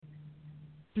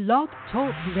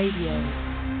Blogtalk Radio.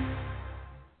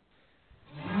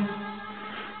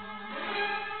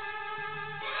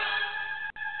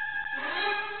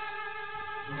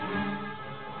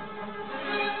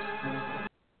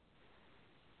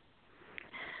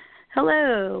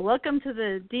 Hello, welcome to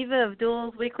the Diva of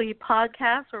Duels weekly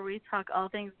podcast where we talk all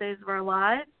things Days of Our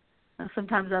Lives and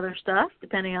sometimes other stuff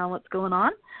depending on what's going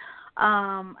on.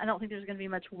 I don't think there's going to be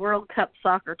much World Cup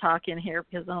soccer talk in here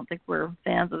because I don't think we're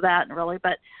fans of that really,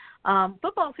 but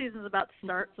football season is about to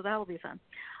start, so that will be fun.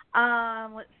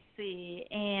 Let's see,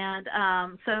 and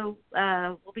so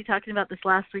we'll be talking about this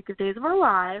last week of Days of Our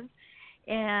Lives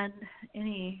and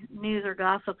any news or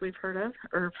gossip we've heard of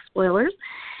or spoilers.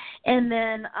 And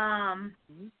then,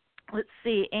 let's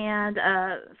see, and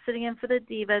sitting in for the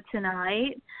Diva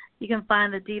tonight, you can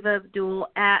find the Diva of Duel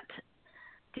at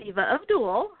Diva of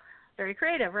Duel. Very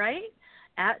creative, right?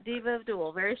 At Diva of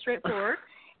Duel. Very straightforward.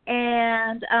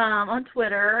 And on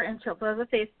Twitter, and she'll have a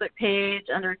Facebook page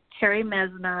under Carrie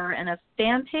Mesner and a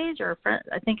fan page, or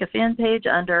I think a fan page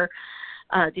under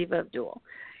Diva of Duel.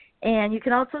 And you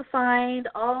can also find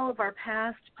all of our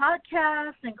past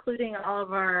podcasts, including all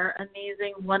of our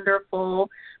amazing,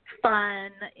 wonderful, fun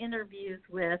interviews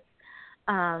with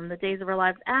the Days of Our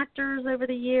Lives actors over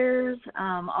the years,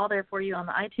 all there for you on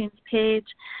the iTunes page.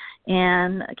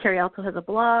 And Carrie also has a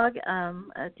blog,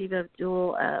 a Diva of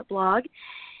Duel blog,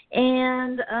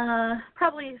 and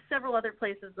probably several other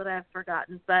places that I've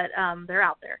forgotten, but they're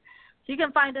out there. So you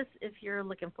can find us if you're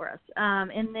looking for us.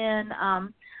 And then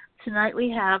tonight we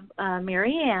have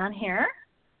Mary Ann here.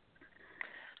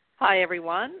 Hi,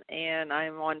 everyone, and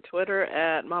I'm on Twitter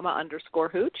at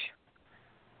mama_hooch.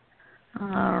 All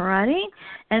righty.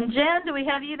 And Jen, do we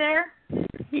have you there?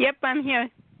 Yep, I'm here.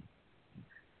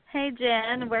 Hey,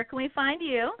 Jen, where can we find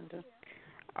you?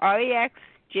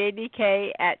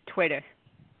 REXJDK at Twitter.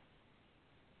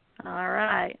 All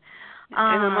right.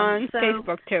 And I'm on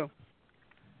Facebook, too.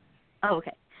 Oh,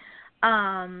 okay.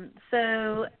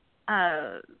 So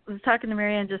I was talking to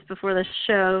Marianne just before the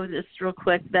show, just real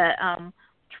quick, that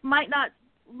might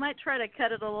try to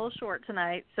cut it a little short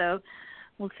tonight. So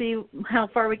we'll see how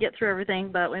far we get through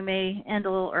everything, but we may end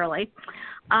a little early.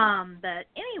 But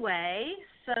anyway,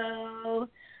 so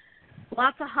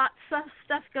lots of hot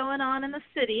stuff going on in the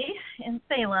city, in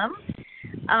Salem.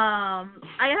 I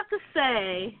have to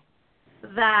say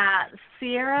that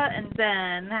Ciera and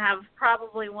Ben have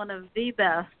probably one of the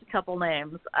best couple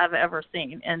names I've ever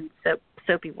seen in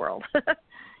soapy world,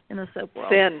 in the soap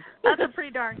world. Sin. That's a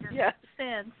pretty darn good Yeah.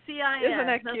 Sin. C-I-N. Isn't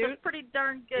that That's cute? a pretty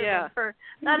darn good Yeah. one.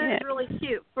 That is really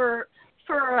cute for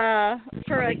a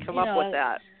come up with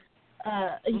that.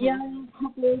 A young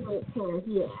couple.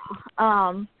 Yeah.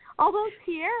 Although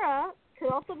Ciera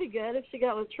could also be good if she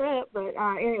got with Tripp, but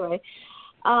anyway.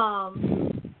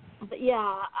 But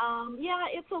yeah,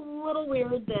 it's a little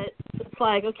weird that it's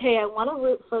like, okay, I want to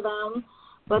root for them,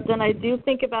 but then I do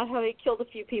think about how he killed a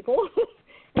few people.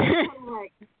 And I'm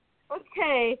like,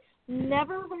 okay,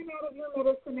 never run out of your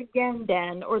medicine again,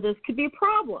 Ben, or this could be a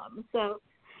problem. So,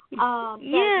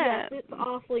 yes, it's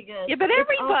awfully good. Yeah, but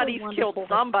everybody's killed wonderful.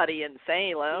 somebody in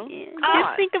Salem.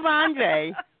 Just think of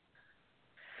Andre.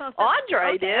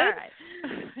 Andre did. Right.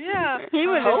 Yeah. He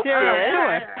was a serial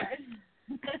killer.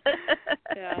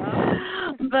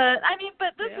 Yeah. But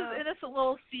this is innocent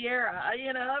little Ciera,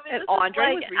 you know. I mean, And this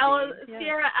Andre is like was redeemed.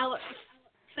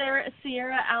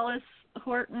 Ciera, Alice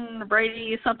Horton,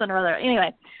 Brady, something or other.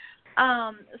 Anyway,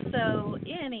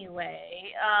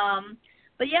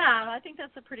 but yeah, I think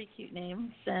that's a pretty cute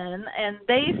name, Sin. And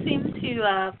they seem to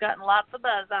have gotten lots of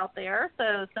buzz out there, so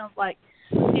it sounds like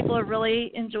people are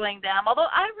really enjoying them. Although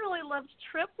I really loved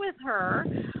Tripp with her,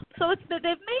 so they've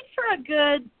made for a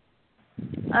good.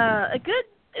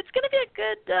 It's going to be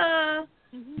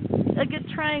a good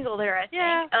triangle there, I think.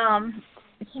 Yeah.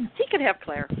 He could have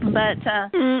Claire. But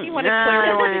he wanted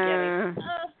Claire from the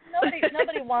beginning.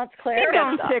 Nobody wants Claire.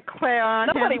 Don't stick Claire on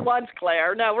Nobody him. wants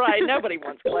Claire. No, right. Nobody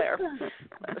wants Claire.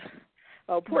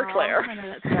 Oh, poor Claire.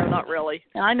 No, not really.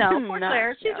 I know. Poor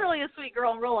Claire. She's Yeah. really a sweet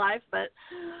girl in real life, but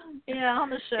on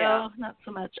the show, not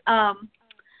so much.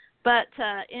 But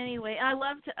anyway, I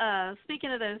loved,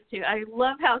 speaking of those two, I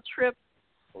love how Tripp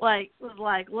was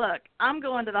like, look, I'm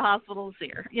going to the hospital to see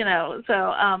her, you know.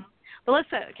 So, but let's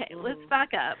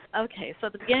back up. Okay, so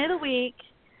at the beginning of the week,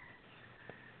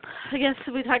 I guess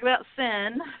we talk about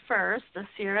Sin first,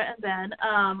 Ciera and Ben.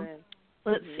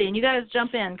 Let's see, and you guys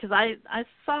jump in because I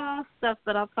saw stuff,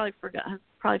 but I've probably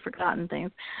forgotten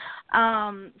things.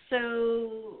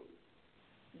 So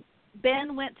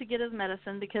Ben went to get his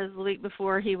medicine because the week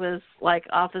before he was like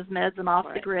off his meds and off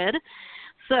the grid.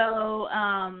 So,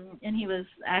 and he was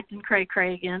acting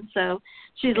cray-cray again. So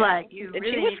she's like, you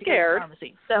really need to go to the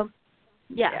pharmacy. So,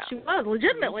 yeah, she was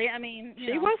legitimately. I mean,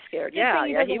 she was scared. Yeah,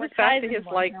 he was back to his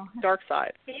dark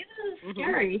side. He was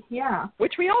scary. Yeah,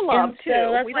 which we all love too.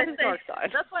 So we love his dark side.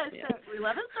 That's why I said we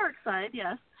love his dark side.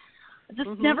 Yes, just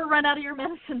never run out of your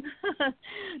medicine.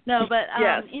 No, but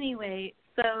anyway,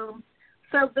 so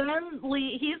then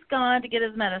he's gone to get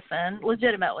his medicine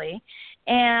legitimately,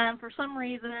 and for some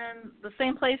reason, the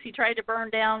same place he tried to burn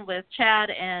down with Chad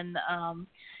and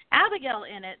Abigail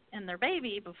in it and their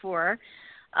baby before.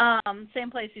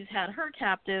 Same place he's had her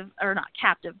captive, or not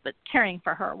captive, but caring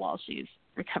for her while she's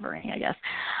recovering, I guess.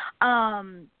 A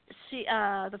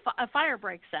fire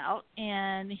breaks out,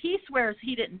 and he swears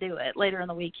he didn't do it. Later in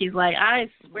the week, he's like, I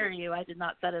swear to you, I did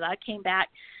not set it. I came back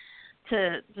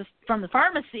just from the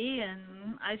pharmacy,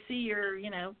 and I see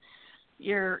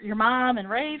your mom and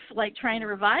Rafe like trying to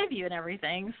revive you and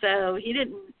everything. So he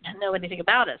didn't know anything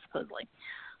about it, supposedly.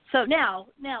 So now,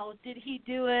 did he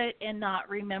do it and not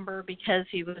remember because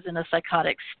he was in a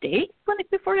psychotic state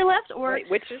before he left, or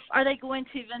are they going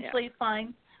to eventually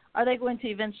find? Are they going to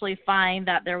eventually find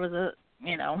that there was a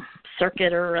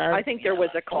circuit or? I think there was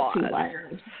a cause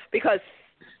because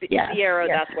Ciera,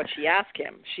 that's what she asked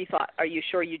him. She thought, "Are you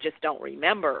sure you just don't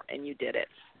remember and you did it?"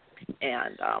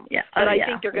 And but I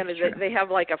think they're going to. They have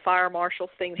like a fire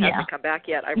marshal thing that hasn't come back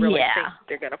yet. I really think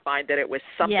they're going to find that it was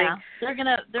something. Yeah, they're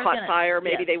caught fire.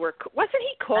 Maybe they were. Wasn't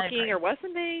he cooking or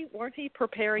weren't he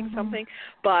preparing something?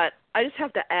 But I just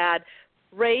have to add,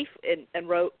 Rafe and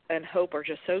Hope are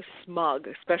just so smug,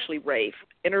 especially Rafe.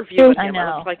 Interviewing him,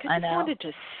 I was like, I just wanted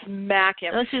to smack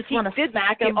him. I just want to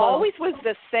smack him. He always was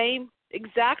the same.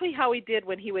 Exactly how he did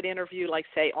when he would interview, like,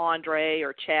 say, Andre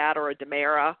or Chad or a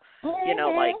Demera,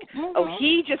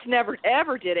 he just never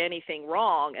ever did anything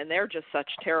wrong, and they're just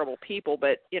such terrible people.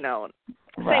 But, same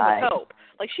with Hope.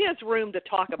 Like, she has room to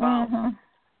talk about,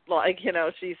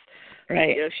 she's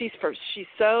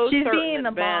so certain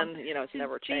that Ben, it's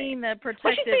never changed. She's being the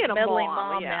protective, meddling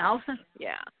mom now.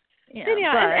 Yeah. Yeah,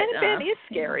 and Ben is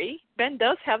scary. Ben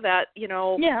does have that,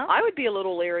 I would be a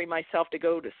little leery myself to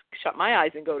shut my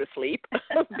eyes and go to sleep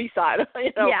beside him,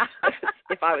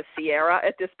 if I was Ciera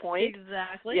at this point.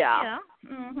 Exactly. Yeah.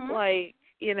 Mm-hmm. Like,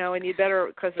 and you better,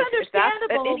 because if that's,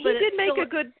 and he did make a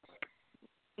good,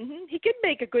 he did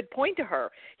make a good point to her.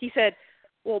 He said,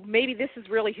 well, maybe this is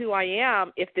really who I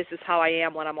am if this is how I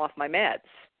am when I'm off my meds.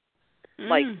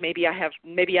 Like, maybe I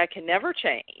can never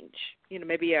change. That's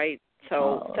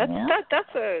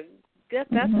a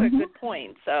good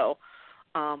point. So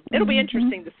it'll be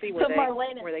interesting to see where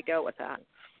they go with that.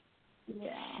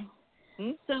 Yeah.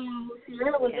 So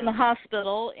Ciera was in the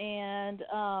hospital, and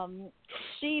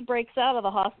she breaks out of the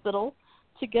hospital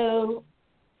to go.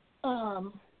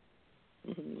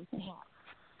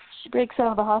 She breaks out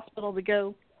of the hospital to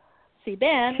go see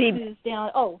Ben, who's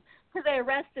down. Oh, because they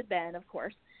arrested Ben, of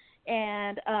course.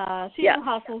 And she's in the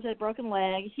hospital, she had a broken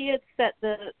leg. He had set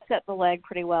the leg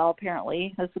pretty well,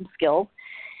 apparently, has some skills.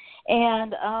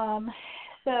 And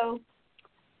so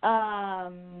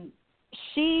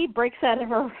she breaks out of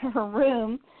her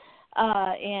room,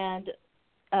 and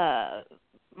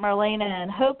Marlena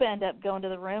and Hope end up going to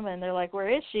the room, and they're like,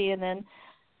 where is she? And then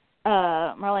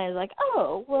Marlena's like,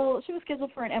 oh, well, she was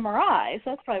scheduled for an MRI, so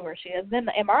that's probably where she is. Then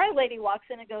the MRI lady walks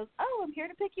in and goes, oh, I'm here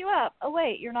to pick you up. Oh,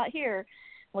 wait, you're not here.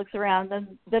 Looks around,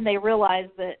 then they realize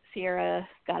that Ciera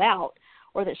got out,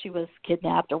 or that she was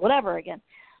kidnapped, or whatever again.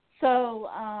 So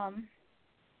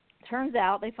turns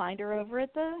out they find her over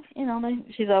at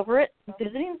she's over it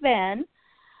visiting Ben,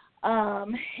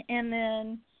 and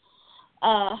then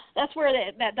that's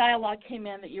where that dialogue came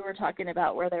in that you were talking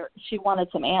about, where she wanted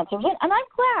some answers, and I'm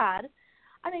glad.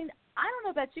 I mean, I don't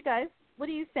know about you guys. What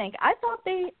do you think? I thought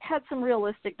they had some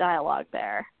realistic dialogue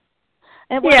there.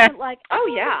 It wasn't like,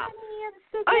 it's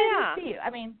so good to see you. I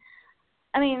mean,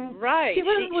 right. She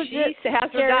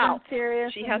has her doubts.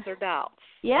 Serious. She has her doubts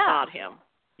about him.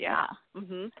 Yeah.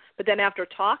 But then after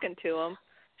talking to him,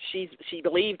 she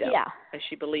believed him. Yeah. And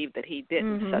she believed that he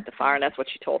didn't set the fire, and that's what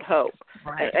she told Hope.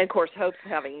 Right. And of course, Hope's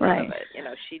having none of it.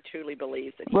 She truly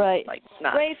believes that he's like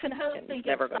nuts. Rafe and Hope think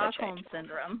it's Stockholm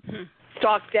syndrome.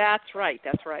 That's right.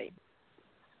 That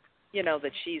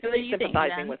she's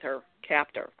sympathizing with her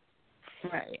captor.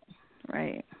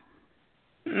 Right.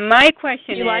 My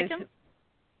question you is... like him?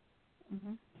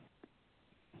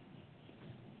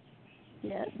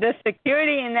 Yes. The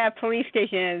security in that police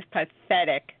station is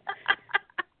pathetic.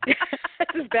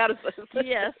 It's as bad as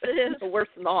yes, it is. The worse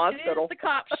than the hospital. It is the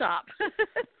cop shop.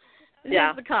 It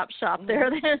is the cop shop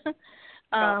there.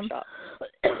 Cop shop.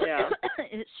 Yeah.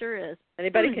 It sure is.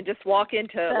 Anybody can just walk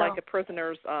into like a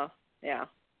prisoner's,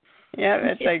 Yeah,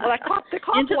 it's like... Well, the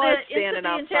cop was standing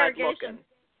outside looking.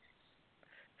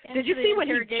 Did you see when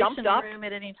he jumped up? Room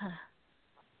at any time.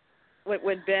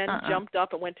 When Ben jumped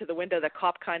up and went to the window, the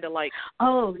cop kind of like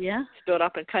stood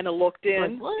up and kind of looked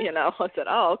in. Like, you know, I said,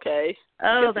 "Oh, okay."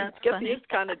 That's funny. He's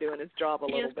kind of doing his job a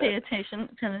little bit. Pay attention,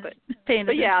 but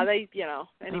yeah, they,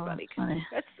 anybody can.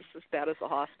 That's just as bad as the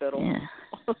hospital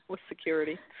with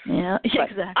security. Yeah, but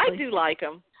exactly. I do like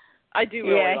him. I do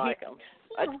really like him.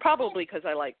 It's probably because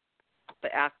I like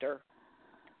the actor.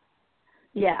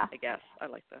 Yeah. I guess I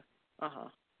like the.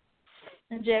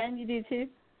 And Jen, you do too?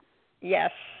 Yes.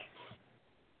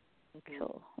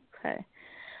 Cool. Okay.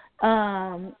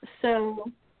 So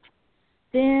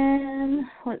then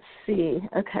let's see.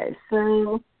 Okay.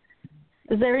 So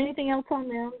is there anything else on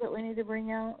them that we need to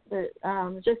bring out? That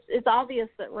just it's obvious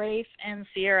that Rafe and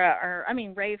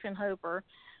Rafe and Hope are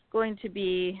going to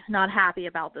be not happy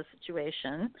about the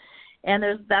situation, and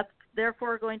that's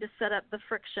therefore going to set up the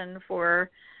friction for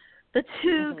the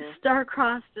two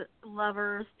star-crossed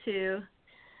lovers to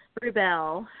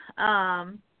rebel.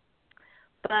 And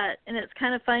it's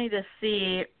kind of funny to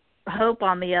see Hope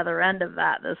on the other end of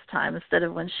that this time, instead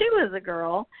of when she was a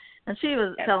girl and she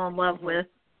fell in love with,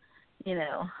 the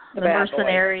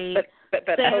mercenary but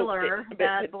sailor.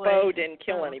 But Bo didn't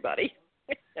kill anybody.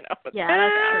 Yeah,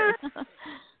 that's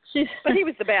true. But he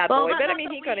was the bad boy. But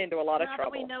he got into a lot of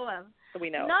trouble. That we know of. We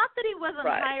know. Not that he wasn't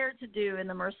hired to do in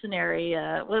the mercenary.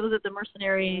 What was it? The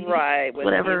mercenary. Right.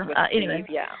 Whatever. Anyway.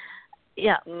 Yeah.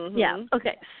 Yeah. Mm-hmm. Yeah.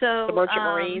 Okay. So the Merchant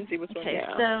Marines. He was one. Okay.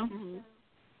 Yeah. So.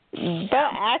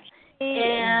 But actually,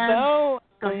 Bo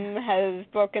has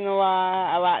broken the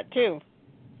law a lot too.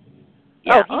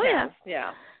 Yeah.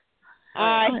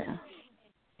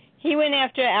 He went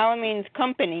after Alamine's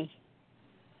company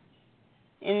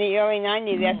in the early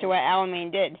 90s after what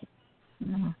Alamine did.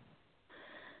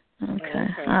 Okay.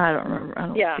 I don't remember. I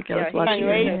don't think I was watching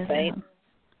it.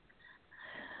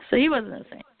 So he wasn't a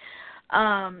saint.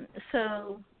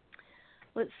 So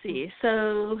let's see.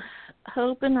 So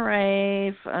Hope and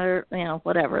Rafe are,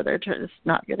 whatever. They're just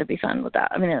not going to be fun with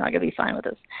that. They're not going to be fine with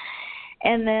this.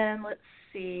 And then let's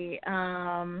see.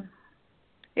 I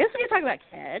guess we can talk about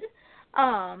Ted.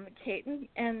 Kate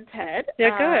and Ted.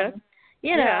 Yeah, go ahead.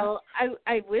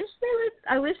 I wish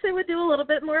they would do a little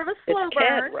bit more of a slow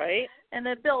burn, Ked, right? And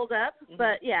a build up.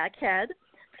 But Ked,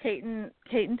 Kate and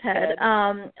Ted.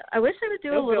 I wish they would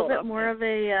do a little bit more of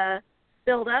a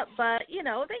build up, but they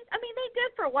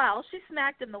did for a while. She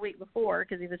smacked him the week before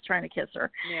because he was trying to kiss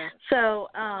her. Yeah. So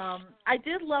I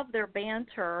did love their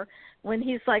banter when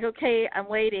he's like, "Okay, I'm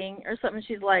waiting," or something.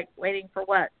 She's like, "Waiting for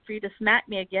what? For you to smack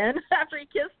me again?" After he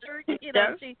kissed her,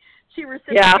 she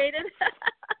reciprocated. Yeah.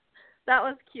 That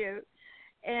was cute.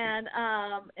 And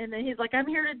then he's like, "I'm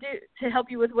here to help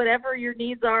you with whatever your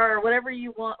needs are, or whatever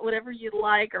you want, whatever you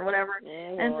like, or whatever."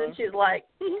 And then she's like,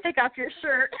 "Take off your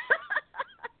shirt."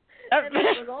 And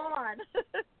it was on.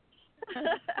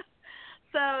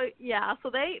 So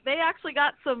they actually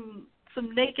got some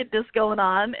nakedness going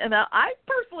on, and I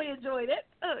personally enjoyed it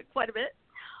quite a bit.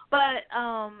 But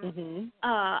I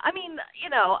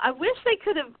wish they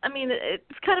could have.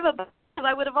 It's kind of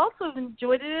I would have also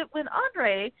enjoyed it when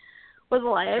Andre was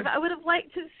alive. I would have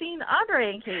liked to have seen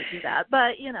Andre and Kate do that,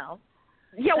 but Yeah,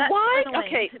 why?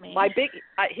 Okay,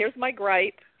 here's my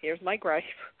gripe.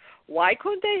 Why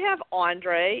couldn't they have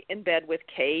Andre in bed with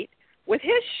Kate with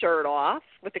his shirt off,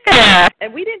 with the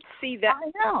and we didn't see that?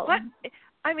 I know. What?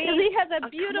 He has a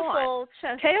beautiful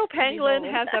chest. Tail Penguin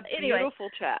has a beautiful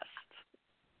chest.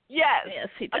 Yes. Yes,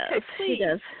 he does. Okay, please. He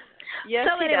does. Yes,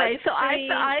 so anyway, does. so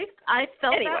I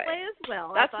felt that way as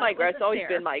well. That's my gripe. It's always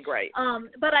been my gripe.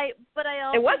 But I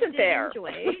also it wasn't fair.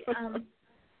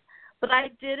 But I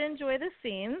did enjoy the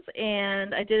scenes,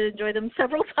 and I did enjoy them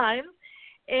several times,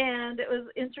 and it was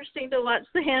interesting to watch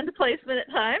the hand placement at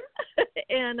times,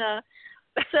 and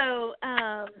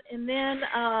then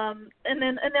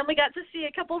we got to see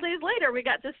a couple of days later. We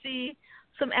got to see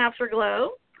some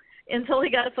afterglow until he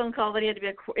got a phone call that he had to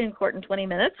be in court in 20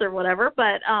 minutes or whatever.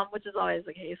 But which is always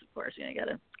the case, of course. You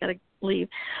gotta leave.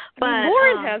 But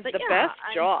Lauren has the best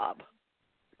job.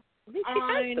 She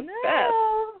has the best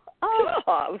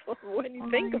job when you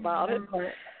think about it.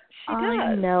 She does.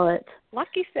 I know it.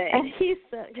 Lucky thing. And he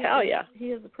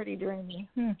is a pretty dreamy.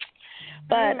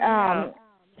 But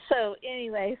so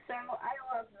anyway, so I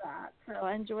love that. So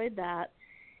I enjoyed that.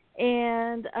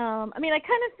 And I kind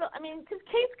of feel, because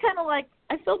Kate's kind of like,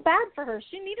 I feel bad for her.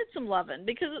 She needed some loving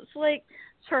because it's like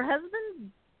her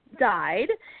husband died,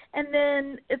 and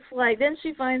then it's like, then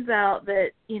she finds out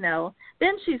that,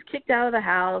 then she's kicked out of the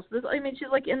house. She's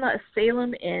like in the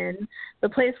Salem Inn, the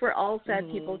place where all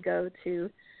sad people go to,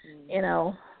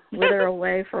 wither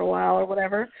away for a while or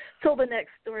whatever till the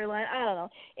next storyline. I don't know.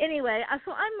 Anyway,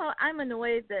 so I'm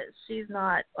annoyed that she's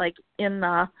not like in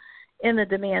the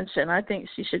dimension. I think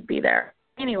she should be there.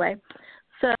 Anyway,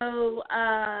 so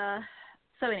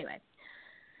anyway,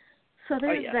 so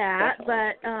there's that.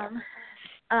 Definitely.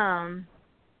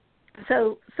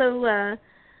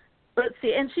 But let's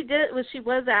see. And she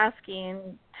was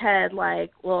asking Ted,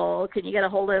 like, well, can you get a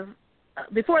hold of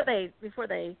before they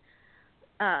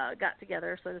got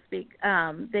together, so to speak.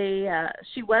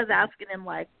 She was asking him,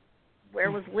 like,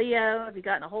 where was Leo? Have you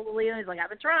gotten a hold of Leo? He's like, I've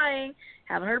been trying,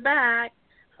 haven't heard back.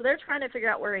 So they're trying to figure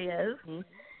out where he is. Mm-hmm.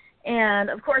 And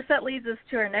of course, that leads us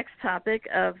to our next topic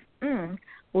of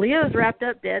Leo's wrapped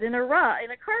up dead in a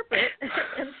carpet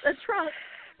in a trunk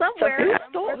somewhere. So who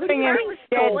stole and they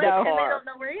don't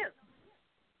know where he is.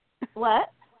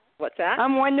 What? What's that?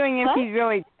 I'm wondering if he's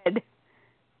really dead.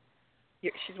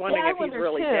 She's wondering if he's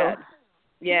really dead.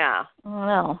 Yeah. I don't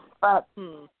know, but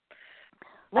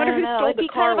wonder who stole the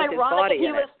car with his body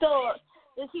in it.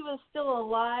 He was still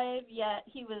alive, yet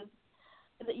he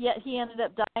ended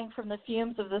up dying from the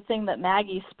fumes of the thing that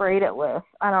Maggie sprayed it with.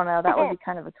 I don't know. That would be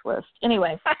kind of a twist.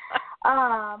 Anyway, so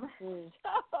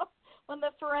when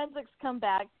the forensics come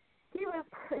back, he was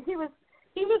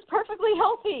perfectly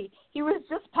healthy. He was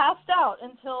just passed out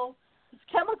until this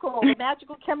chemical, the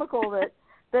magical chemical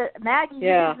that Maggie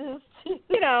uses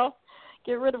to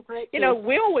get rid of grape juice.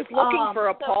 Will was looking for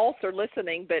a pulse or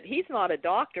listening, but he's not a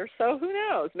doctor, so who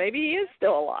knows? Maybe he is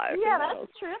still alive. Yeah,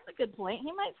 that's true. That's a good point.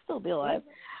 He might still be alive.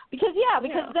 Because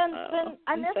then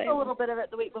I missed a little bit of it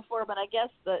the week before, but I guess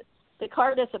the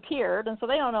car disappeared, and so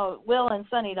they don't know. Will and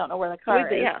Sonny don't know where the car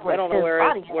is. Yeah, they don't know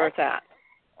where it's at.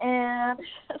 And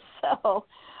so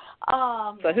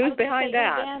who's behind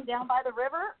that? In a van down by the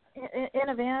river. In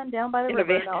a van down by the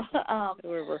river. The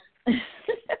river.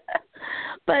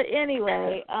 But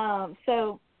anyway,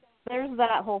 so there's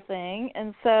that whole thing,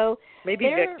 and so maybe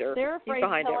Victor. They're afraid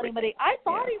to tell anybody. I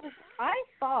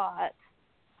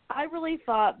really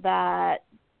thought that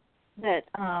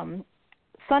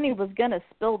Sonny was going to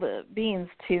spill the beans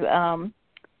to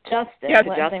Justin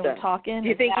when they were talking. Do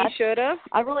you think he should have?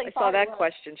 I saw that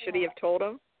question. Should he have told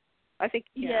him? I think.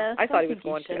 Yes, I thought he was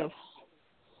going to.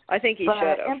 I think he should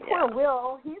have. And poor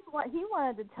Will, he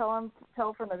wanted to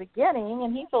tell from the beginning,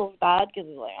 and he feels bad because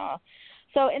he's like, oh.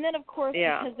 So, and then of course,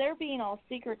 because they're being all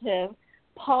secretive,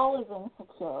 Paul is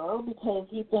insecure because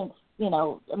he thinks,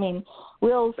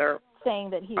 Will's saying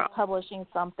that he's publishing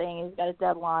something, he's got a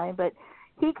deadline, but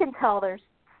he can tell there's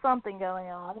something going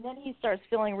on, and then he starts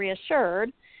feeling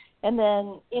reassured, and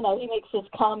then, he makes this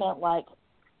comment like,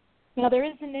 there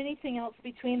isn't anything else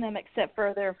between them except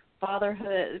for their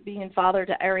fatherhood, being father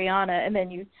to Ariana, and then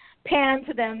you pan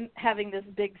to them having this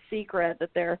big secret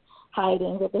that they're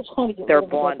hiding, that they're trying to get rid of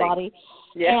their body.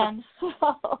 Yeah. And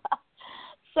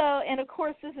and of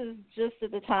course, this is just at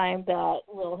the time that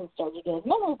Will has started to get his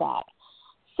memory back.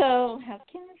 So how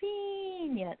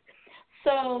convenient.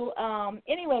 So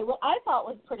anyway, what I thought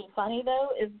was pretty funny though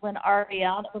is when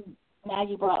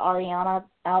Maggie brought Ariana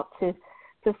out to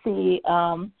see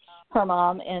her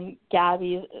mom and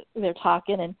Gabi, they're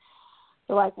talking, and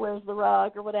they're like, where's the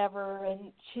rug or whatever,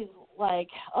 and she's like,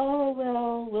 oh,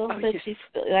 well, Will said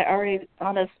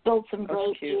Ariana spilled some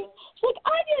grape juice. She's like,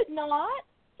 I did not.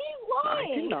 He's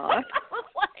lying. I did not.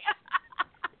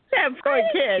 That poor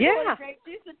kid. Yeah.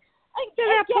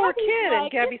 That poor kid. And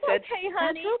Gabi said, okay,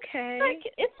 honey. It's okay.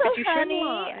 It's okay, honey.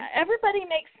 Everybody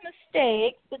makes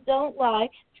mistakes, but don't lie.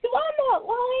 She goes, I'm not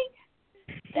lying.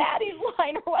 Daddy's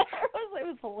line or whatever. It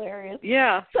was hilarious.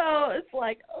 Yeah. So it's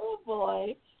like, oh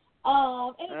boy.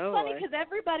 And it's funny because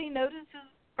everybody notices the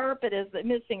carpet is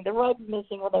missing, the rug's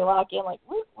missing when they walk in. Like,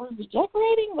 where's the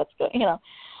decorating? What's going?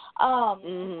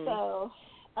 So,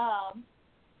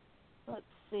 let's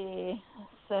see.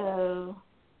 So,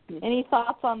 any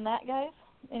thoughts on that, guys?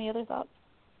 Any other thoughts?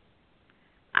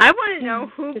 I want to know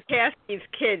who cast these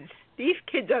kids. These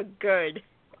kids are good.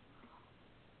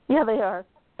 Yeah, they are.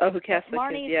 Oh, who cast the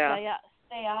Marnie, kids? Yeah.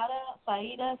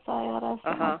 Saida,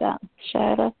 something like that.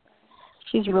 Shada.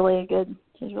 She's really good.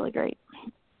 She's really great.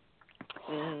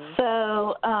 Mm-hmm.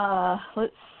 So,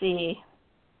 let's see.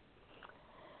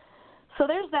 So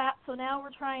there's that. So now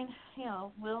we're trying,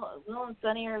 Will and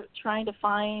Sonny are trying to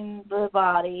find the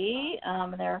body,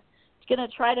 and they're going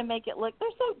to try to make it look, they're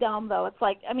so dumb, though. It's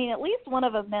like, at least one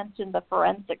of them mentioned the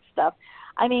forensic stuff.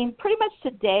 Pretty much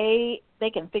today they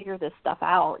can figure this stuff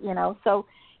out, So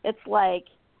it's like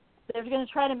they're going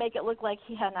to try to make it look like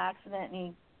he had an accident and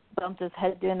he bumped his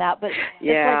head doing that. But it's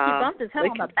like he bumped his head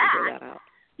on the back.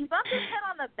 He bumped his head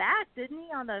on the back, didn't he?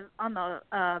 On the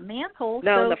mantle.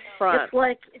 No, so in the front. It's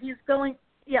like he's going.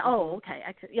 Yeah. Oh, okay.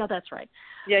 Yeah, that's right.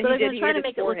 Yeah, so he they're did. He trying hit to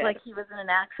his make forehead. it look like he was in an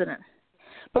accident.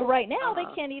 But right now Uh-huh.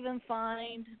 they can't even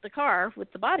find the car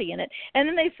with the body in it. And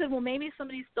then they said, well, maybe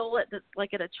somebody stole it that's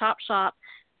like at a chop shop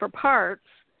for parts.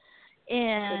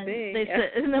 And they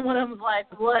said, and then one of them was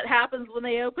like, what happens when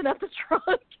they open up the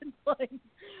trunk? And like,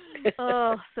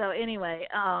 so anyway,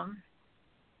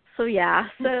 so yeah,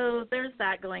 so there's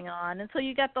that going on. And so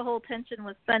you got the whole tension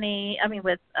with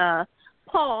with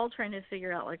Paul trying to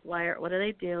figure out like what are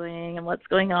they doing and what's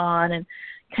going on, and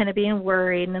kind of being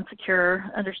worried and insecure,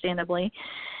 understandably.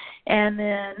 And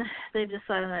then they've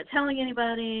decided not telling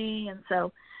anybody, and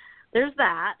so there's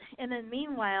that. And then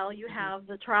meanwhile, you have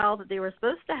the trial that they were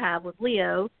supposed to have with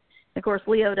Leo. Of course,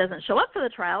 Leo doesn't show up for the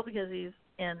trial because he's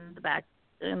in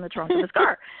the trunk of his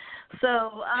car.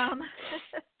 So,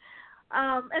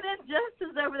 and then Jess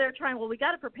is over there trying, well, we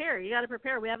got to prepare. You got to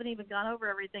prepare. We haven't even gone over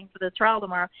everything for the trial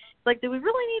tomorrow. It's like, do we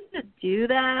really need to do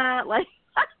that? Like,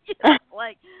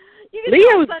 like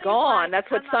Leo's gone. That's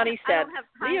what Sonny said.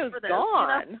 Leo's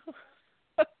gone.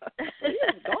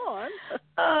 Leo's gone.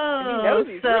 Oh, he knows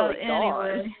he's really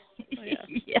anyway.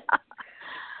 Gone. Yeah.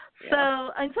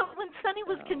 So when Sonny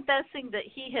was confessing that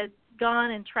he had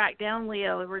gone and tracked down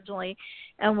Leo originally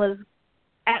and was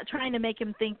trying to make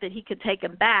him think that he could take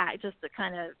him back just to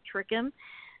kind of trick him,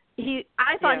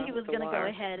 I thought he was going to go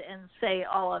ahead and say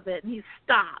all of it, and he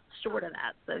stopped short of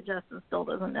that. So Justin still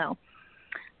doesn't know.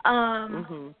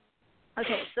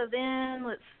 Okay, so then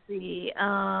let's see.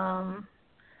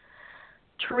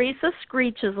 Teresa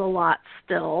screeches a lot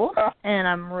still, and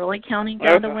I'm really counting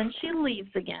down to when she leaves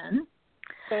again.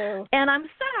 And I'm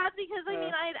sad because,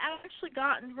 I had actually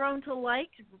grown to like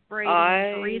Brady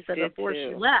and Teresa before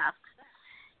she left.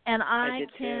 And I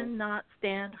cannot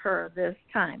stand her this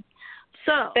time.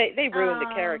 So they ruined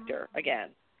the character again.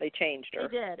 They changed her.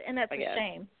 They did, and that's a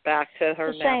shame. Back to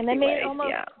her nasty ways. They made it almost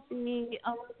be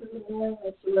almost as annoying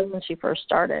as she was when she first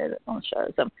started on the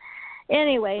show. So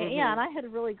anyway, and I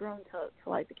had really grown to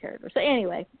like the character. So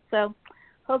anyway, so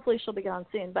hopefully she'll be gone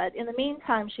soon. But in the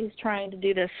meantime, she's trying to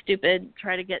do this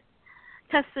try to get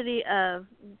custody of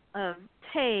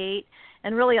Tate,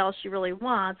 and really all she really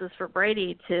wants is for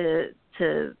Brady to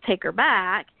take her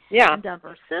back and dump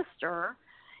her sister.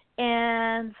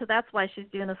 And so that's why she's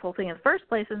doing this whole thing in the first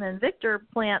place. And then Victor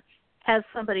has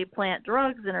somebody plant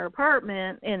drugs in her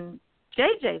apartment, in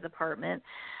JJ's apartment,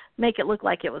 make it look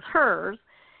like it was hers.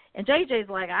 And JJ's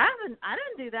like, I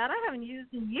didn't do that. I haven't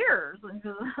used in years, and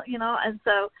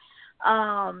so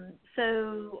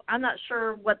I'm not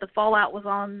sure what the fallout was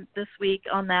on this week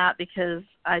on that, because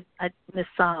I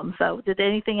missed some. So did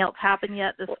anything else happen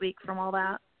yet this week from all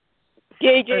that?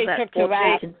 JJ took the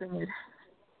rap.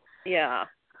 Yeah.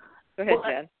 Go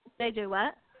ahead, Jen. JJ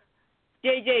what?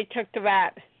 JJ took the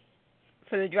rap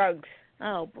for the drugs.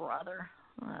 Oh, brother.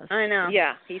 I know.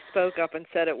 Yeah, he spoke up and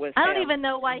said it was I him. don't even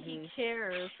know why he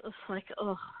cares. It's like,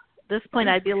 at this point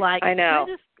I'd be like, I know.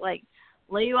 Can I just, like,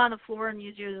 lay you on the floor and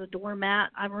use you as a doormat?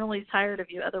 I'm really tired of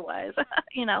you otherwise,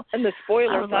 And the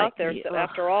spoilers out there, so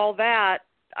after all that,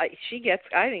 I think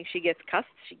she gets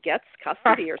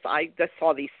custody or something. I just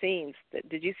saw these scenes.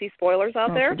 Did you see spoilers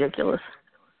out there? Ridiculous.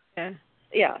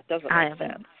 Yeah, it doesn't make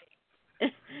sense.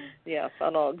 Yes, I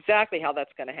don't know exactly how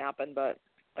that's going to happen, but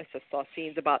I just saw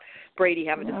scenes about Brady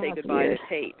having to say goodbye to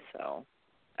Tate, so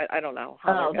I don't know.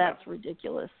 That's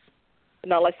ridiculous.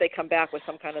 Unless they come back with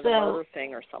some kind of murder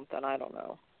thing or something, I don't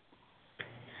know.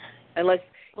 Unless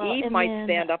Eve might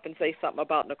stand up and say something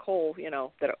about Nicole,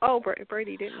 that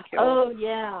Brady didn't kill. Oh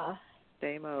yeah.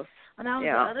 Deimos. And that was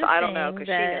yeah, the other so I don't know because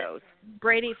she knows.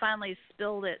 Brady finally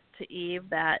spilled it to Eve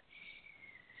that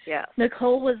yeah,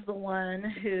 Nicole was the one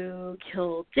who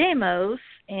killed Deimos,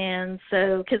 and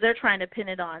so because they're trying to pin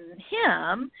it on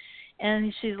him,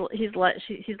 and he's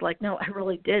like, no, I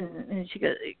really didn't, and she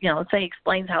goes, so he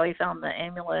explains how he found the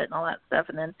amulet and all that stuff,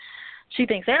 and then she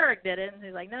thinks Eric did it, and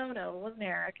he's like, no, it wasn't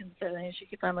Eric, and so then she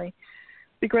finally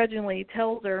begrudgingly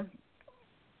tells her,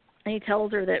 and he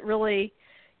tells her that really,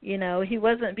 he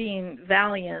wasn't being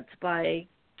valiant by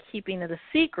keeping it a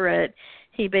secret.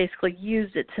 He basically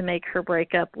used it to make her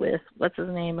break up with, what's his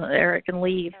name, Eric, and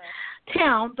leave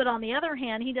town. But on the other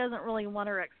hand, he doesn't really want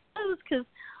her exposed because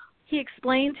he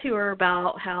explained to her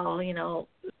about how,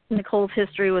 Nicole's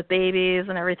history with babies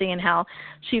and everything, and how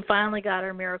she finally got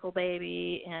her miracle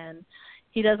baby, and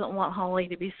he doesn't want Holly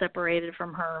to be separated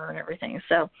from her and everything.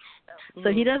 So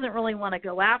he doesn't really want to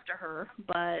go after her.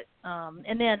 But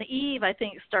and then Eve, I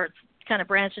think, starts kind of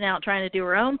branching out, trying to do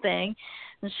her own thing.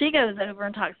 And she goes over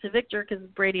and talks to Victor because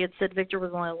Brady had said Victor was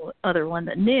the only other one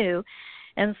that knew.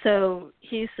 And so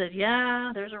he said, yeah,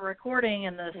 there's a recording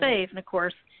in the safe. And, of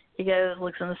course, he goes,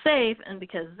 looks in the safe, and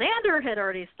because Xander had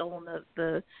already stolen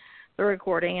the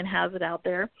recording and has it out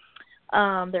there,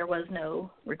 there was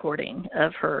no recording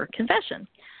of her confession.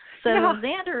 So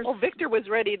Xander's... Well, Victor was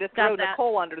ready to throw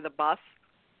Nicole under the bus,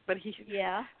 but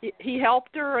he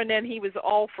helped her, and then he was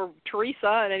all for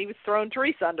Teresa, and then he was throwing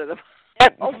Teresa under the bus.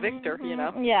 Oh, Victor, you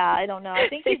know. Yeah, I don't know. I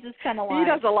think he's just kind of like... He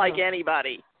doesn't like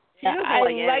anybody. He doesn't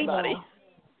like anybody.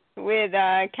 With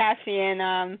Cassie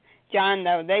and John,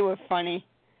 though, they were funny.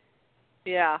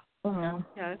 Yeah. Mm-hmm.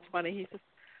 Yeah, it's funny. He's just...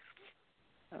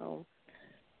 Oh.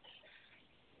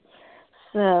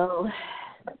 So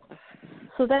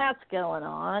that's going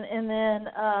on, and then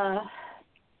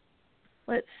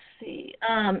let's see,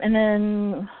 and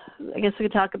then I guess we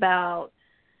could talk about.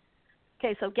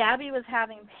 Okay, so Gabi was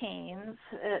having pains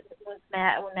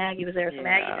when Maggie was there. So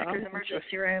Maggie took her to the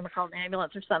emergency room or called an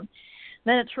ambulance or something.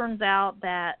 Then it turns out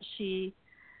that she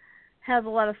has a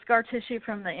lot of scar tissue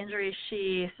from the injuries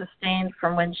she sustained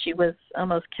from when she was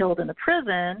almost killed in the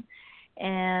prison,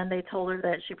 and they told her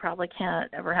that she probably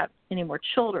can't ever have any more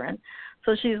children.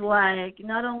 So she's like,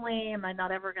 not only am I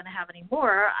not ever going to have any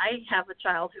more, I have a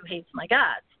child who hates my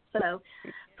guts. So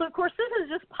of course, this is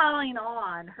just piling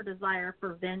on her desire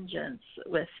for vengeance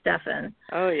with Stefan.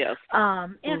 Oh yes.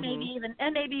 And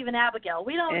maybe even Abigail.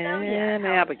 We don't know yet. And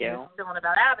Abigail. She's feeling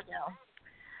about Abigail.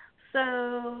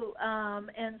 So,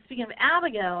 and speaking of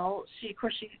Abigail, she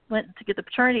went to get the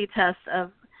paternity test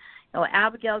of,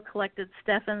 Abigail collected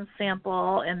Stefan's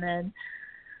sample, and then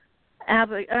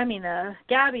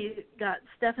Gabi got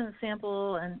Stefan's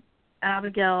sample, and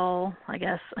Abigail, I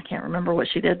guess, I can't remember what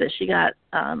she did, but she got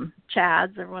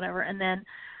Chad's or whatever, and then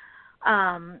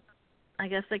I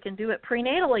guess they can do it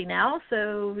prenatally now,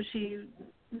 so they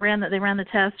ran the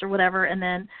test or whatever, and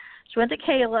then she went to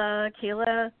Kayla.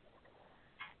 Kayla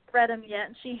read him yet,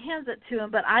 and she hands it to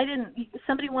him, but I didn't.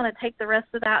 Somebody want to take the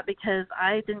rest of that because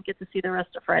I didn't get to see the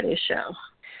rest of Friday's show.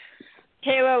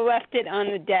 Kayla left it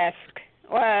on the desk.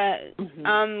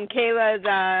 Kayla's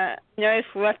nurse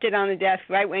left it on the desk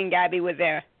right when Gabi was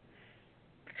there.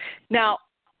 Now,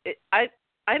 I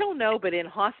don't know, but in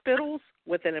hospitals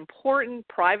with an important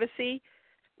privacy,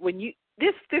 when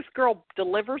this girl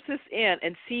delivers this in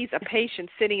and sees a patient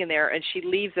sitting in there, and she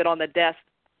leaves it on the desk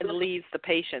and leaves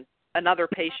another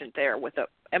patient there with an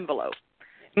envelope.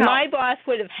 My boss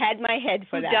would have had my head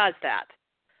for that.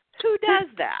 Who does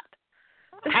that?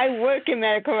 I work in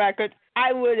medical records.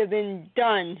 I would have been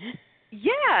done.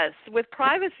 Yes, with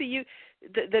privacy,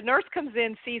 the nurse comes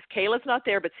in, sees Kayla's not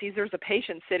there, but sees there's a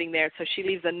patient sitting there, so she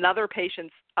leaves another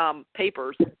patient's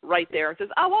papers right there and says,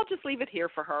 "Oh, I'll just leave it here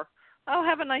for her. Oh,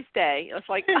 have a nice day." It's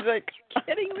like, are you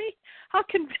kidding me?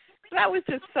 That was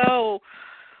just so.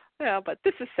 Yeah, but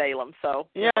this is Salem, so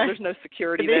there's no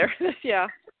security there.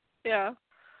 Yeah.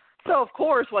 So, of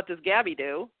course, what does Gabi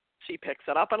do? She picks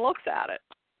it up and looks at it.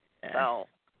 Yeah.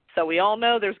 So we all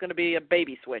know there's going to be a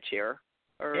baby switch here,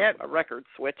 or a record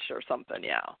switch or something,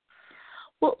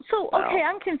 Well, okay,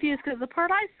 I'm confused because the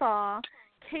part I saw,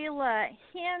 Kayla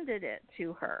handed it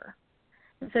to her.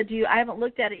 And said, I haven't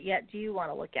looked at it yet. Do you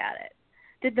want to look at it?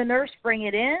 Did the nurse bring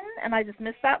it in, and I just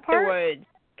missed that part?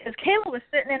 Because Kayla was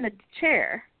sitting in the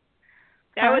chair.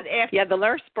 That was after. Yeah, the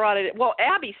nurse brought it. Well,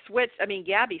 Gabi switched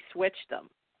them.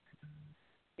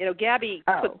 Gabi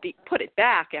put it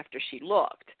back after she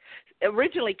looked.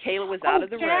 Originally, Kayla was out of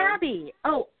the room. Gabi.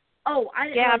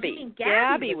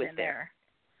 Gabi was there.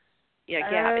 Yeah,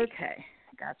 Gabi. Okay,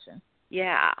 gotcha.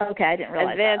 Yeah. Okay, I didn't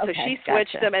realize that. And then, so she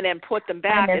switched them and then put them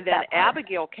back, and then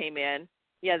Abigail came in.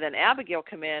 Yeah, then Abigail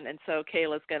came in, and so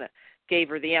Kayla's gave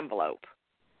her the envelope.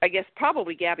 I guess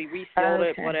probably Gabi resealed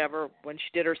it, whatever, when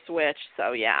she did her switch.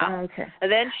 So yeah. Okay.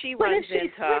 And then she runs into.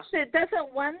 Switched it,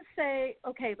 doesn't one say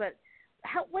but?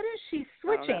 What is she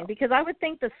switching? Because I would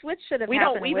think the switch should have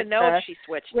happened. We don't even know if she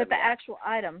switched with them the actual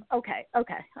item. Okay,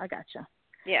 I gotcha.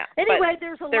 Yeah. Anyway,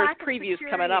 there's lack of previews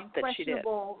coming up that she did.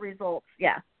 Results.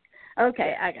 Yeah.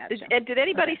 Okay, I gotcha. Did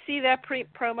anybody see that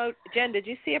promo? Jen, did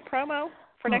you see a promo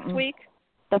for next week?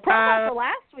 The promo for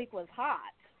last week was hot.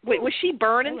 Wait, was she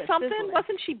burning something? Sizzling.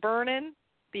 Wasn't she burning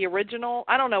the original?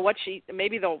 I don't know what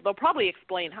maybe they'll probably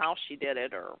explain how she did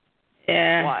it or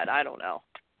what. I don't know.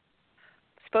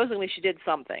 Supposedly she did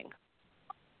something.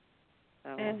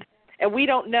 And we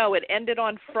don't know. It ended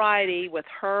on Friday with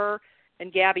her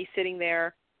and Gabi sitting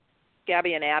there,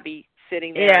 Gabi and Abby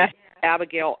sitting there. Yeah.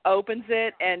 Abigail opens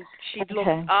it, and she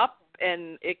looks up,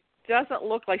 and it doesn't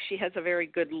look like she has a very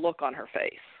good look on her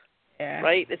face. Yeah.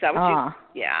 Right? Is that what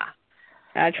Yeah.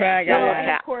 That's right. I got it.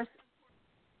 Of course.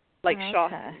 Like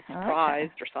shocked,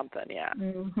 surprised or something, yeah.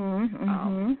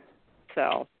 Mm-hmm.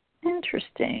 So.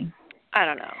 Interesting. I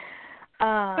don't know.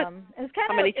 it's kind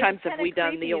how many times have we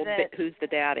done the old Who's the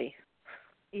Daddy?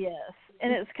 Yes,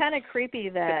 and it's kind of creepy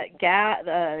that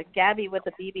Gabi with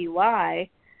the BBY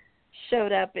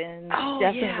showed up in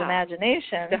Stefan's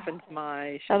imagination. Stefan's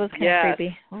mind. That was kind of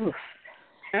creepy. Oof.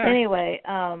 Anyway,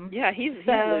 he's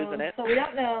losing it. So we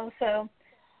don't know. So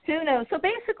who knows? So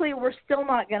basically, we're still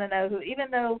not going to know who,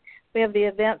 even though we have the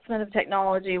advancement of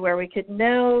technology where we could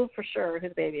know for sure who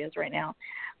the baby is right now.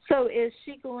 So is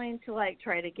she going to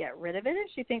try to get rid of it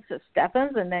if she thinks it's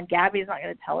Stefan's, and then Gabi's not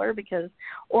going to tell her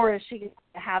or is she going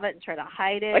to have it and try to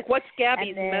hide it? What's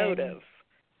Gabi's motive?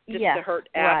 Just to hurt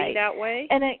Abby that way?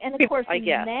 And of course I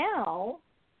guess. now.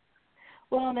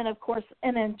 Well, and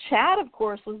then Chad, of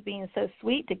course, was being so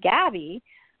sweet to Gabi.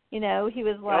 He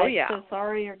was like, so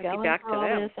sorry you're going through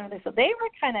all this and everything. So they were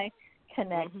kind of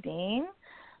connecting.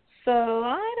 So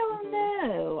I don't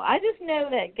know. I just know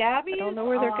that Gabi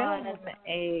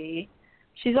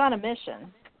she's on a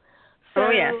mission. So,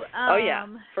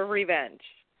 for revenge.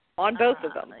 On both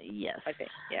of them. Yes. I think,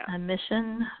 a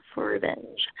mission for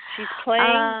revenge. She's playing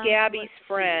Abby's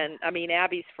friend,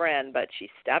 but she's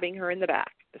stabbing her in the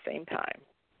back at the same time.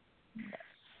 Yes.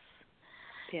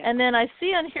 Yeah. And then I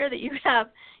see on here that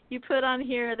you put on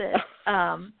here that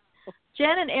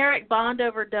Jen and Eric bond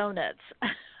over donuts.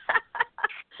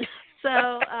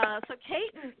 So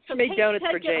Kate made donuts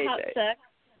for JJ.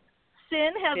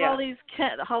 Sin has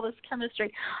all this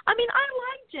chemistry. I mean, I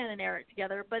like Jen and Eric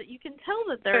together, but you can tell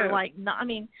that they're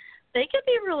they could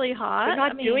be really hot. They're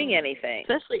not doing anything.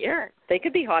 Especially Eric. They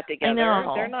could be hot together. I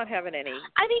know. They're not having any.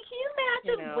 I mean, can you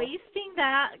imagine wasting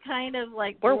that kind of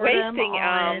we're boredom wasting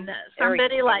on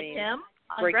somebody him,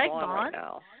 on Greg Vaughn? Right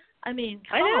now. I mean,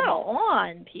 come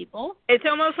on, people. It's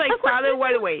almost like Father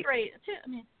What a Waste.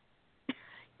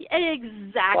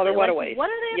 Exactly. What a waste. What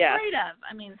are they afraid of?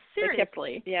 I mean,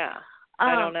 seriously.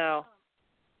 I don't know.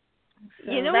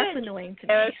 So you know that's what annoying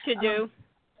to Eric me. should do?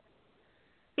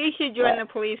 He should join the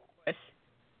police force.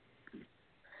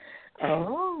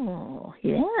 Oh,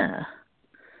 yeah.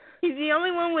 He's the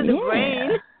only one with a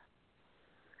brain.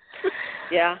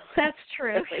 Yeah. That's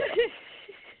true.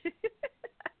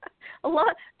 A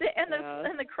lot, and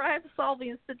the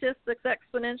crime-solving statistics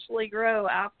exponentially grow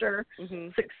after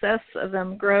success of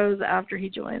them grows after he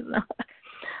joins them.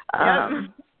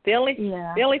 The only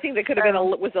thing that could have been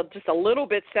was just a little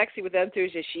bit sexy with them two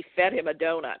is just she fed him a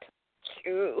donut.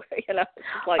 Ooh, it's just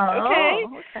like okay,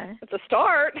 it's a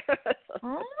start. That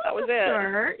was it.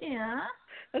 Start, yeah.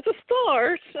 It's a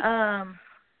start.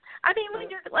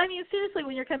 Seriously,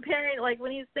 when you're comparing,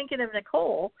 when he's thinking of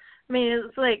Nicole,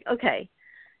 it's like, okay,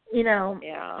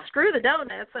 screw the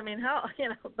donuts. I mean, how,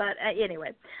 but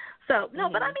anyway. So no,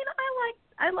 but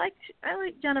I like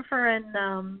Jennifer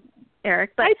and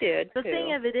Eric. But I did. The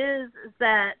thing of it is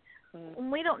that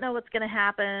we don't know what's going to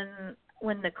happen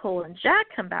when Nicole and Jack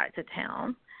come back to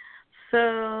town.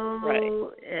 So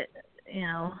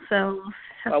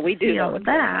we do know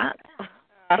that.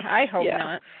 I hope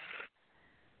not.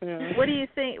 What do you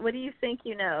think? What do you think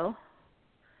you know?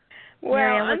 Well,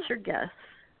 Marianne, what's your guess?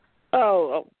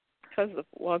 Because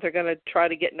they're going to try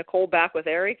to get Nicole back with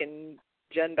Eric and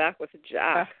Jen back with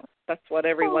Jack. That's what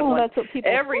everyone wants. That's what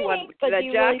people think. But do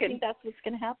you really think that's what's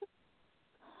going to happen?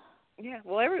 Yeah.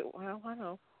 Well, I don't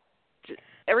know.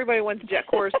 Everybody wants Jack.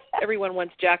 Of course, everyone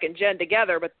wants Jack and Jen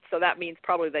together, but so that means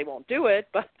probably they won't do it.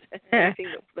 But anything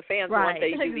that the fans want,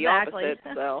 they do the opposite.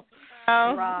 So.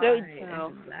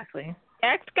 Exactly.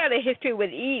 Jack's got a history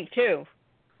with Eve too.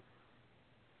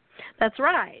 That's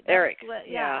right. Eric.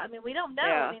 I mean, we don't know.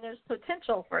 Yeah. I mean, there's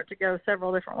potential for it to go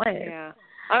several different ways. Yeah.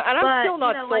 And I'm still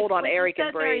not sold on Eric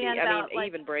and Brady. Marianne,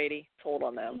 even Brady. Sold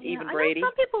on them. Yeah, even Brady.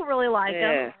 Some people really like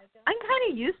him. I'm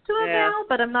kind of used to him now,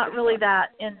 but I'm not really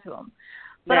that into him.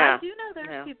 But I do know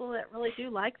there's people that really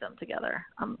do like them together.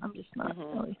 I'm just not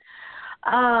really.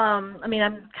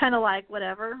 I'm kind of like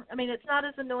whatever. I mean, it's not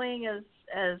as annoying as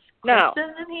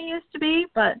Kristen than he used to be,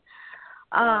 but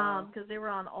because they were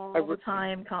on all the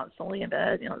time, constantly in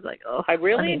bed. It was like, oh. I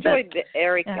really enjoyed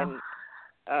Eric and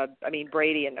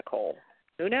Brady and Nicole.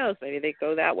 Who knows? Maybe they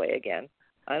go that way again.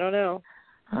 I don't know.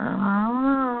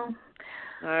 Oh.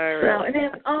 And then,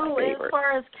 as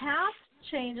far as cast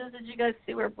changes, did you guys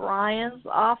see where Brian's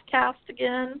off cast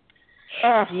again?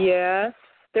 Yes.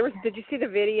 Did you see the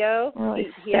video?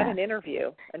 He had an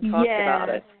interview and talked about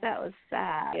it. That was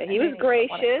sad. Yeah, he was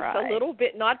gracious, a little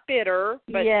bit, not bitter,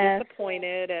 but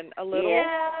disappointed and a little.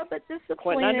 Yeah, but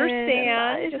disappointed. Couldn't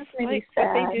understand just like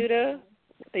what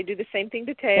they do the same thing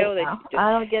to Teo.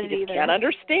 I don't get it either. Can't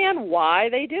understand why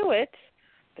they do it.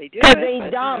 They do it. They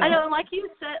don't. I know, like you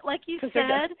said,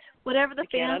 whatever the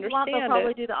fans want, they'll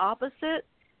probably do the opposite.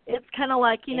 It's kind of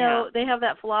like, you know, they have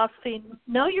that philosophy,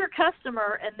 know your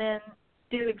customer and then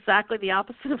do exactly the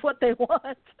opposite of what they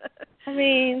want. I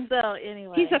mean, so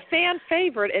anyway. He's a fan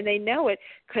favorite, and they know it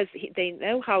because they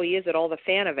know how he is at all the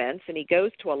fan events, and he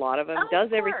goes to a lot of them, does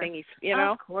everything he's, you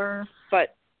know. Of course.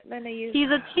 But then they use. He's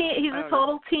a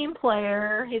total team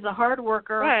player. He's a hard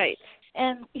worker. Right.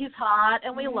 And he's hot,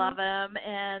 and we love him.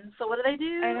 And so what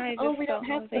do? And we don't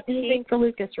have anything for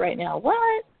Lucas right now.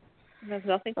 What? There's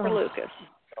nothing for Lucas.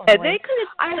 They could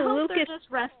have I hope Lucas. they're just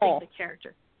resting the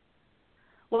character.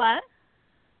 What?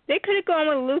 They could have gone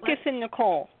with Lucas and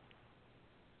Nicole.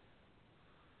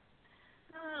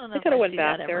 I don't know. They could have went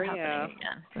back there, yeah.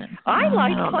 I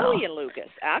like Chloe and Lucas,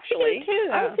 actually.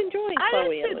 I was enjoying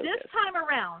Chloe and Lucas. This time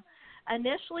around.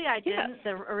 Initially, I didn't, the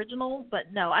original,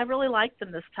 but no, I really liked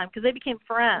them this time because they became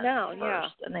friends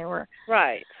first, and they were.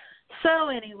 Right. So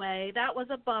anyway, that was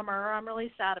a bummer. I'm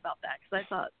really sad about that because I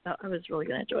thought that I was really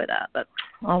going to enjoy that, but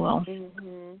oh well.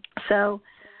 Mm-hmm. So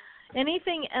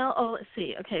anything else? Oh, let's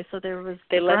see. Okay, so there was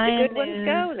They let Brian the good ones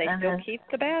go, and they still keep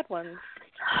the bad ones.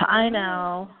 I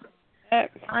know.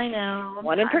 I know.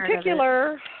 One in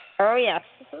particular. Oh, yes.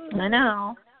 I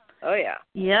know. Oh, yeah.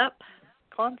 Yep.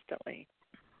 Constantly.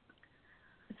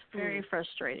 It's very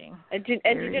frustrating. And did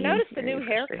you notice the new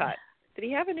haircut? Did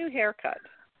he have a new haircut?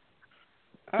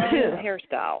 Who?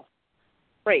 Hairstyle.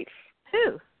 Rafe.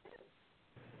 Who?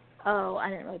 Oh, I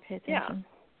didn't really pay attention. Yeah.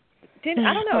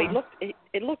 I don't know.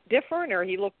 It looked different, or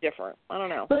he looked different. I don't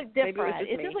know. Looked different.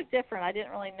 Maybe it did look different. I didn't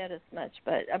really notice much,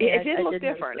 but I mean, it did look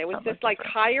different. It was just like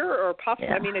higher or puffed.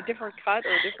 Yeah. I mean, a different cut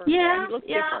or a different. Yeah, he looked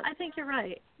different. I think you're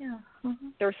right. Yeah. Mm-hmm.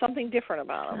 There was something different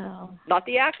about him. Oh. Not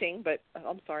the acting, but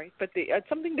I'm sorry, but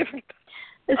something different.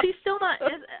 Is he still not?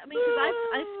 Because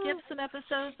I skipped some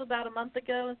episodes about a month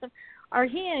ago and stuff. Are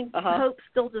he and Hope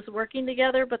still just working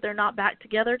together, but they're not back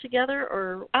together,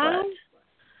 or what?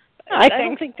 I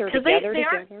don't think they're together.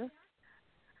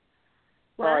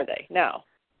 Or are they? No.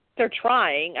 They're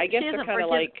trying. I guess they're kind of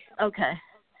like. Okay.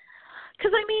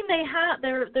 Because I mean,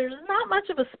 there's not much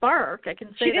of a spark. I can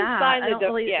say that. She didn't sign the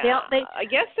really, I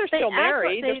guess they're still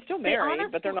married. They're still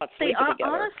married, but they're not sleeping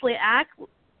together.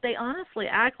 They honestly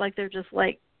act like they're just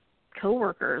like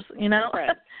coworkers. You know.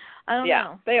 Right. I don't know.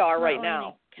 Yeah, they are right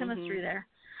now. Chemistry there.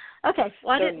 Okay.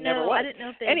 Well, I didn't know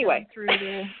if they had gone through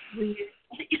the.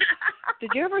 Did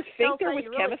you ever think there was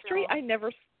chemistry? I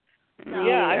never. No.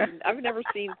 Yeah, I've never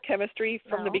seen chemistry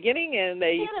from the beginning, and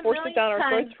they forced it down our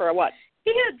throats for what?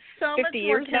 He had so much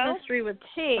more chemistry with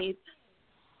Tate.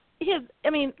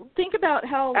 Think about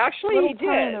how little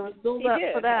time there was built up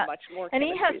for that. And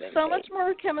he had so much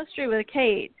more chemistry with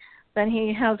Kate than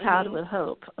he has had with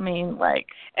Hope. I mean, like.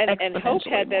 And Hope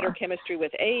had better chemistry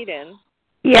with Aiden.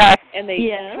 Yes. And they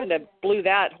kind of blew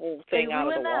that whole thing out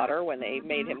of the water when they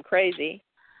made him crazy.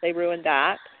 They ruined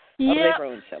that. Yep. They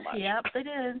ruined so much. Yep, they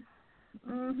did.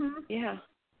 Mhm. Yeah.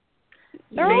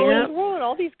 They're always ruining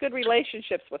all these good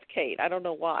relationships with Kate. I don't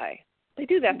know why. They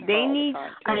do that to her all the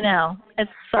time. I know.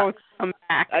 It's so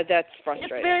that's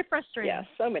frustrating. It's very frustrating. Yeah,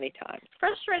 so many times.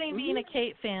 Frustrating being a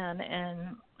Kate fan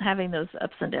and having those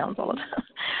ups and downs all the time.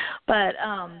 But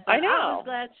I know. I was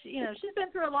glad she's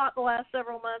been through a lot the last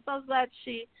several months. I was glad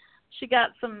she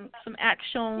got some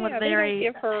action with a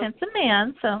very handsome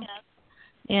man. So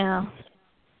yeah.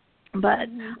 But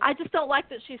I just don't like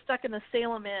that she's stuck in the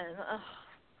Salem Inn. Ugh.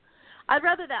 I'd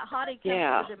rather that hottie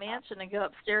come to the mansion and go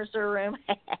upstairs to her room.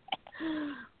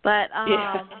 But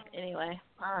anyway,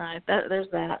 all right, there's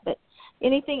that. But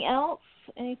anything else?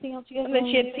 Anything else you guys? And then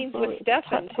she had scenes with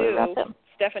Stefan too.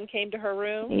 Stefan came to her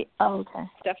room. Okay.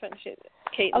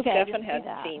 Kate and Stefan had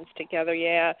scenes together.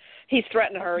 Yeah, he's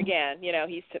threatening her again.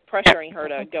 He's pressuring her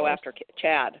to go after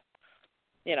Chad.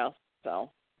 So.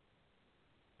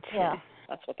 Yeah.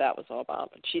 That's what that was all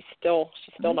about. But she's still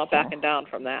not backing down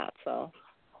from that. So.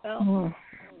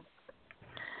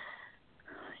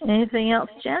 Anything else,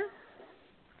 Jen?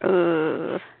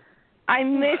 I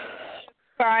missed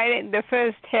Friday, the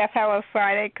first half hour of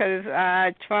Friday, because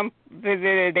Trump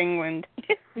visited England.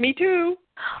 Me too.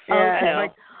 Yeah.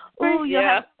 I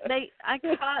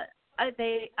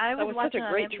was watching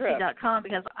on NBC.com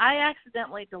because I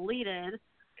accidentally deleted a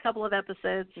couple of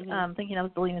episodes, thinking I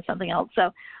was deleting something else.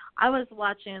 So I was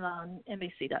watching it on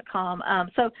NBC.com.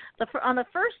 So on the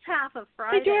first half of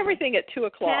Friday, they do everything at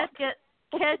 2:00.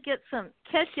 Ted gets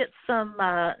some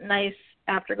nice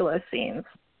afterglow scenes.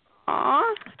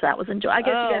 Aww. So that was enjoyable. I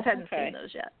guess you guys hadn't seen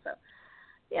those yet. So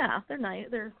yeah, they're nice.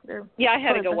 They're I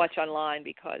had to go watch online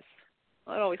because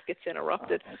it always gets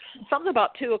interrupted. Something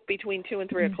about between 2 and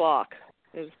 3 o'clock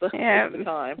is the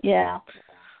time. Yeah.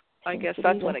 I guess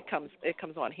that's when it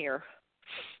comes on here.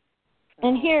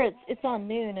 And here it's on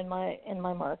noon in my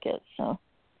market. So.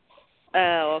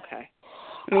 Oh, okay.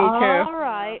 Me too. All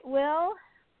right. Well,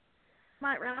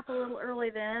 might wrap a little early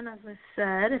then, as I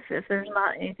said, if there's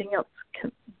not anything else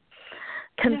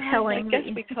compelling. Yeah, I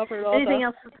guess we covered all anything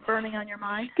else that's burning on your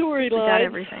mind? Storyline. We got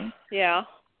everything. Yeah.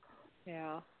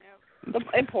 The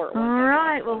important ones. All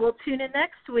right. Well, we'll tune in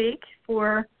next week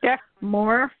for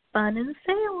more fun in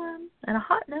Salem and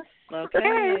hotness.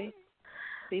 Okay.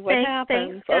 See what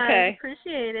happens. Thanks, guys. Okay.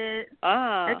 Appreciate it.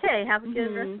 Okay. Have a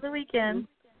good rest of the weekend.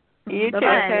 You too.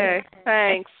 Okay.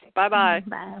 Thanks. Bye-bye.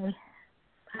 Bye.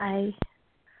 Bye.